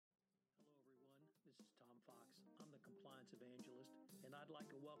Finance Evangelist, and I'd like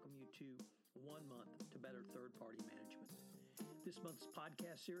to welcome you to 1 Month to Better Third-Party Management. This month's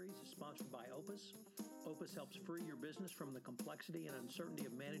podcast series is sponsored by Opus. Opus helps free your business from the complexity and uncertainty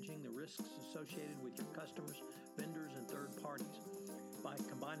of managing the risks associated with your customers, vendors, and third parties. By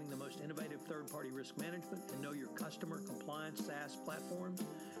combining the most innovative third-party risk management and know your customer compliance SaaS platforms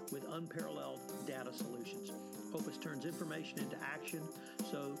with unparalleled data solutions, Opus turns information into action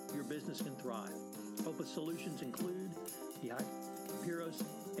so your business can thrive. Opus solutions include the Hyperos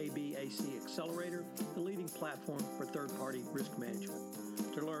ABAC Accelerator, the leading platform for third-party risk management.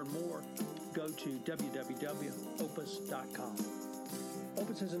 To learn more, go to www.opus.com.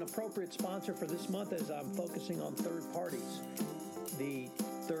 Opus is an appropriate sponsor for this month as I'm focusing on third parties, the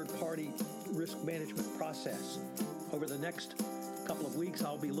third-party risk management process. Over the next couple of weeks,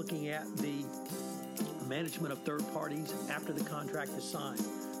 I'll be looking at the management of third parties after the contract is signed.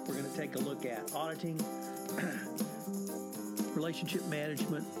 We're going to take a look at auditing, relationship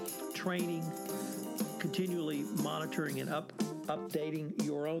management, training, continually monitoring and updating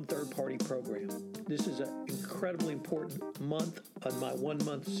your own third-party program. This is an incredibly important month on my 1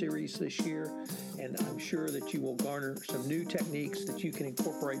 month series this year, and I'm sure that you will garner some new techniques that you can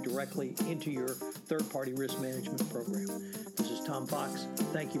incorporate directly into your third-party risk management program. This is Tom Fox.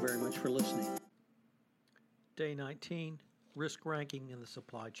 Thank you very much for listening. Day 19, Risk Ranking in the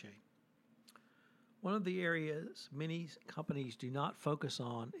Supply Chain. One of the areas many companies do not focus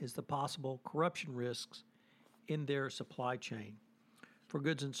on is the possible corruption risks in their supply chain for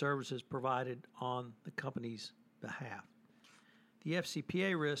goods and services provided on the company's behalf. The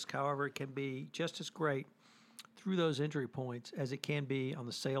FCPA risk, however, can be just as great through those entry points as it can be on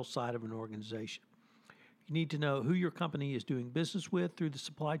the sales side of an organization. You need to know who your company is doing business with through the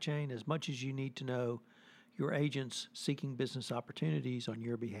supply chain as much as you need to know your agents seeking business opportunities on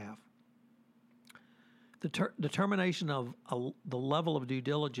your behalf. The determination of the level of due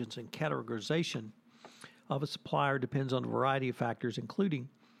diligence and categorization of a supplier depends on a variety of factors, including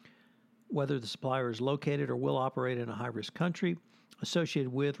whether the supplier is located or will operate in a high-risk country,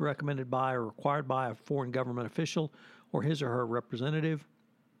 associated with, recommended by, or required by a foreign government official or his or her representative,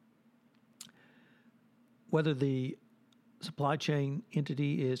 whether the supply chain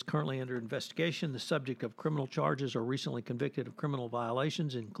entity is currently under investigation, the subject of criminal charges, or recently convicted of criminal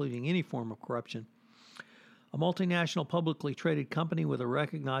violations, including any form of corruption, a multinational publicly traded company with a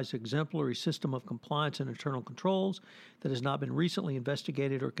recognized exemplary system of compliance and internal controls that has not been recently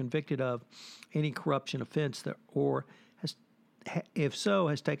investigated or convicted of any corruption offense that, or has, if so,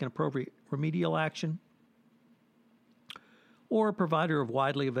 has taken appropriate remedial action, or a provider of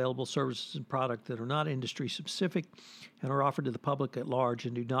widely available services and products that are not industry specific and are offered to the public at large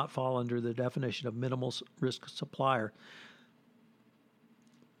and do not fall under the definition of minimal risk supplier.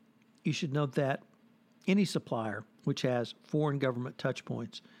 You should note that any supplier which has foreign government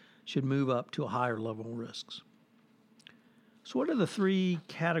touchpoints should move up to a higher level of risks. So what are the three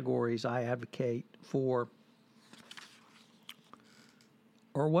categories I advocate for,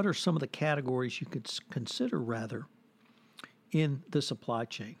 or what are some of the categories you could consider rather in the supply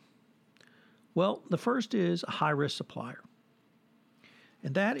chain? Well, the first is a high-risk supplier.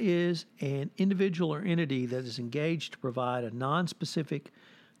 And that is an individual or entity that is engaged to provide a non-specific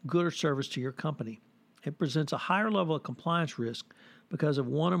good or service to your company. It presents a higher level of compliance risk because of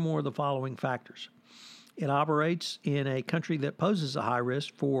one or more of the following factors. It operates in a country that poses a high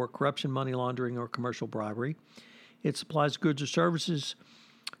risk for corruption, money laundering, or commercial bribery. It supplies goods or services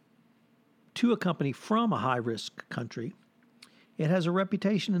to a company from a high-risk country. It has a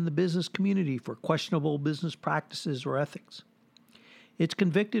reputation in the business community for questionable business practices or ethics. It's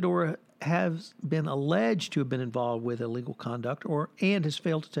convicted or has been alleged to have been involved with illegal conduct and has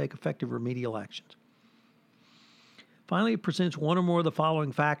failed to take effective remedial actions. Finally, it presents one or more of the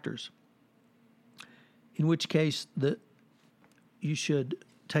following factors, in which case you should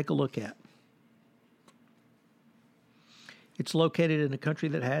take a look at. It's located in a country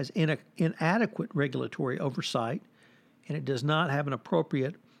that has inadequate regulatory oversight, and it does not have an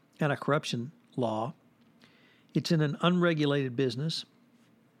appropriate anti-corruption law. It's in an unregulated business.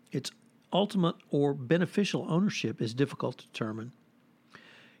 Its ultimate or beneficial ownership is difficult to determine.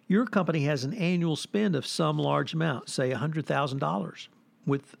 Your company has an annual spend of some large amount, say $100,000,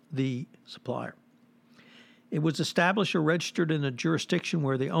 with the supplier. It was established or registered in a jurisdiction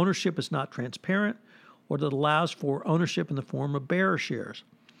where the ownership is not transparent or that allows for ownership in the form of bearer shares.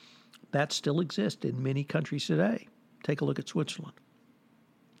 That still exists in many countries today. Take a look at Switzerland.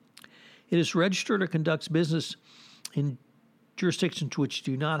 It is registered or conducts business in jurisdictions which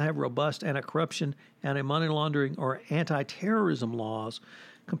do not have robust anti-corruption, anti-money laundering, or anti-terrorism laws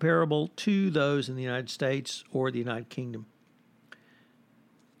comparable to those in the United States or the United Kingdom.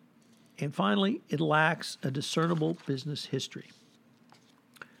 And finally, it lacks a discernible business history.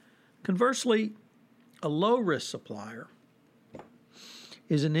 Conversely, a low-risk supplier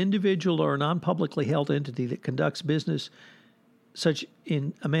is an individual or a non-publicly held entity that conducts business such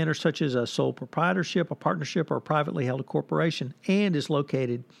in a manner such as a sole proprietorship, a partnership, or a privately held corporation, and is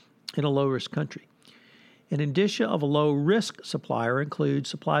located in a low-risk country. An indicia of a low-risk supplier includes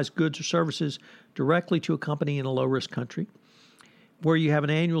supplies goods or services directly to a company in a low-risk country, where you have an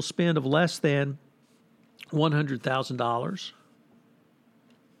annual spend of less than $100,000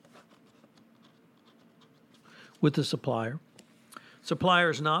 with the supplier. Supplier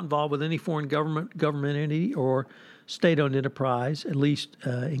is not involved with any foreign government entity, or state-owned enterprise, at least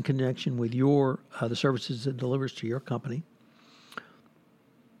in connection with the services it delivers to your company.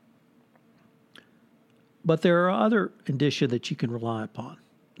 But there are other indicia that you can rely upon.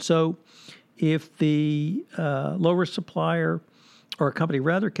 So if the low-risk supplier, or a company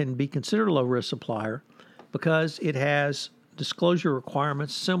rather, can be considered a low-risk supplier because it has disclosure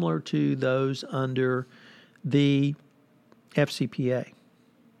requirements similar to those under the FCPA.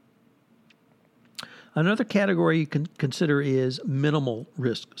 Another category you can consider is minimal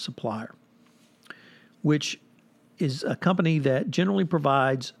risk supplier, which is a company that generally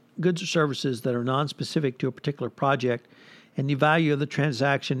provides goods or services that are non-specific to a particular project, and the value of the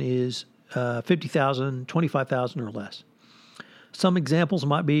transaction is $50,000, $25,000 or less. Some examples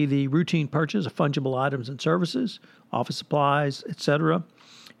might be the routine purchase of fungible items and services, office supplies, etc.,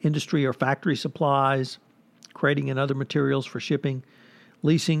 industry or factory supplies, crating and other materials for shipping,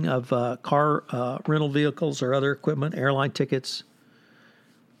 leasing of car rental vehicles or other equipment, airline tickets,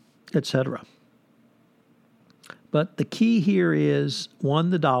 etc. But the key here is, one,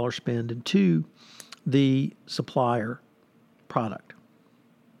 the dollar spend, and two, the supplier product.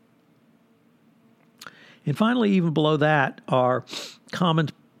 And finally, even below that are common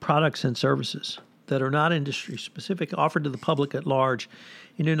products and services that are not industry specific, offered to the public at large,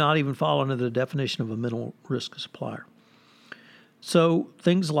 and do not even fall under the definition of a minimal risk supplier. So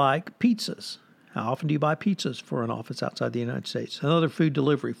things like pizzas. How often do you buy pizzas for an office outside the United States? Another food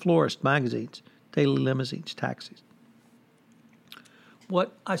delivery, florists, magazines, daily limousines, taxis.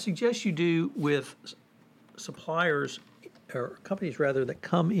 What I suggest you do with suppliers, or companies rather, that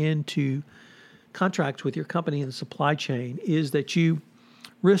come into contracts with your company in the supply chain, is that you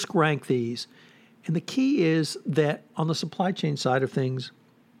risk rank these. And the key is that on the supply chain side of things,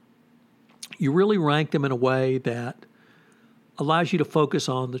 you really rank them in a way that allows you to focus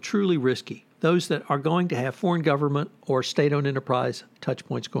on the truly risky, those that are going to have foreign government or state-owned enterprise touch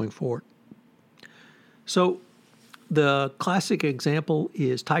points going forward. So the classic example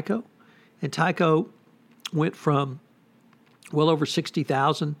is Tyco. And Tyco went from well over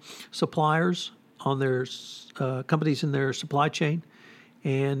 60,000 suppliers on their companies in their supply chain,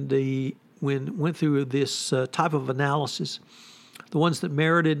 and went through this type of analysis. The ones that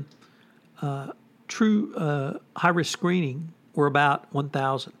merited true high-risk screening were about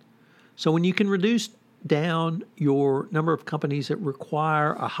 1,000. So when you can reduce down your number of companies that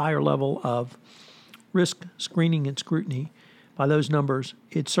require a higher level of risk screening and scrutiny by those numbers,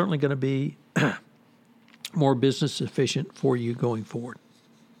 it's certainly going to be more business efficient for you going forward.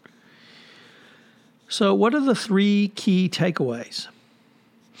 So what are the three key takeaways?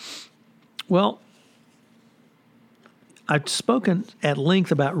 Well, I've spoken at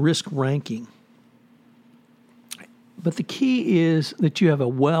length about risk ranking, but the key is that you have a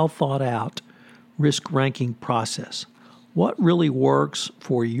well thought out risk ranking process. What really works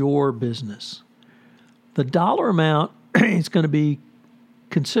for your business? The dollar amount is going to be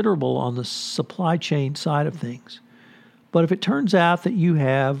considerable on the supply chain side of things. But if it turns out that you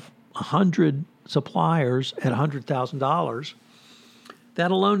have 100 suppliers at $100,000,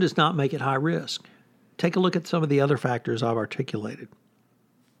 that alone does not make it high risk. Take a look at some of the other factors I've articulated.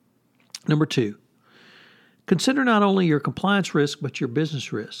 Number two, consider not only your compliance risk, but your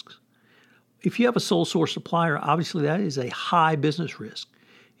business risks. If you have a sole source supplier, obviously that is a high business risk.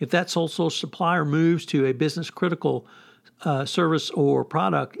 If that sole source supplier moves to a business critical service or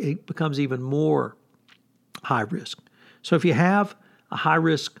product, it becomes even more high risk. So if you have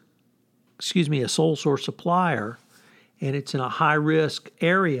a sole source supplier, and it's in a high risk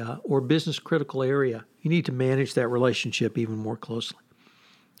area or business critical area, you need to manage that relationship even more closely.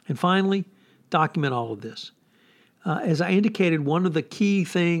 And finally, document all of this. As I indicated, one of the key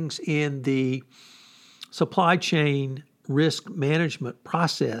things in the supply chain risk management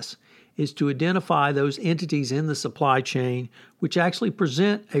process is to identify those entities in the supply chain which actually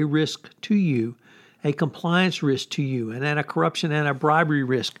present a risk to you, a compliance risk to you, an anti-corruption, anti-bribery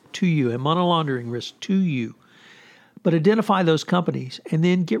risk to you, a money laundering risk to you. But identify those companies and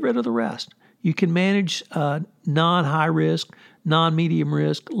then get rid of the rest. You can manage non-high risk, non-medium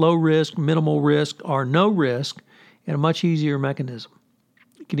risk, low risk, minimal risk, or no risk in a much easier mechanism.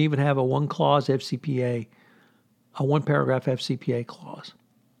 You can even have a one-clause FCPA, a one-paragraph FCPA clause.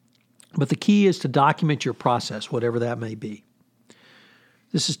 But the key is to document your process, whatever that may be.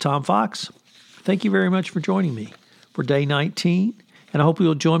 This is Tom Fox. Thank you very much for joining me for day 19, and I hope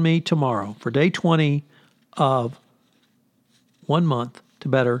you'll join me tomorrow for day 20 of 1 month to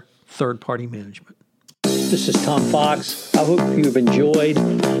better third-party management. This is Tom Fox. I hope you've enjoyed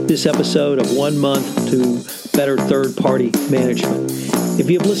this episode of 1 month to better third-party management. If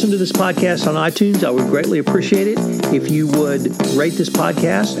you have listened to this podcast on iTunes, I would greatly appreciate it if you would rate this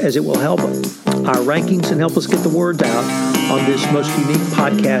podcast, as it will help our rankings and help us get the word out on this most unique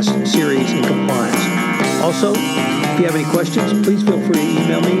podcast series in compliance. Also, if you have any questions, please feel free to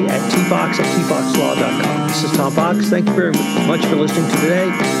email me at tfox@tfoxlaw.com. This is Tom Fox. Thank you very much for listening to today,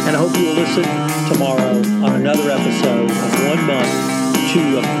 and I hope you will listen tomorrow on another episode of 1 month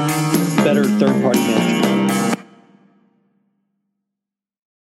to better third-party management.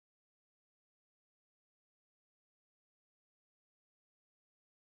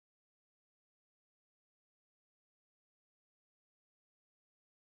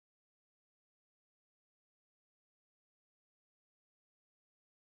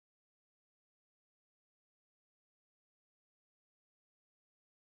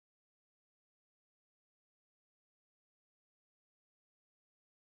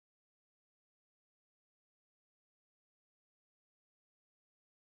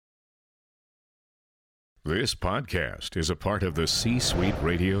 This podcast is a part of the C-Suite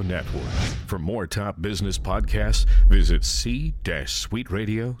Radio Network. For more top business podcasts, visit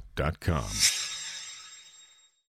c-suiteradio.com.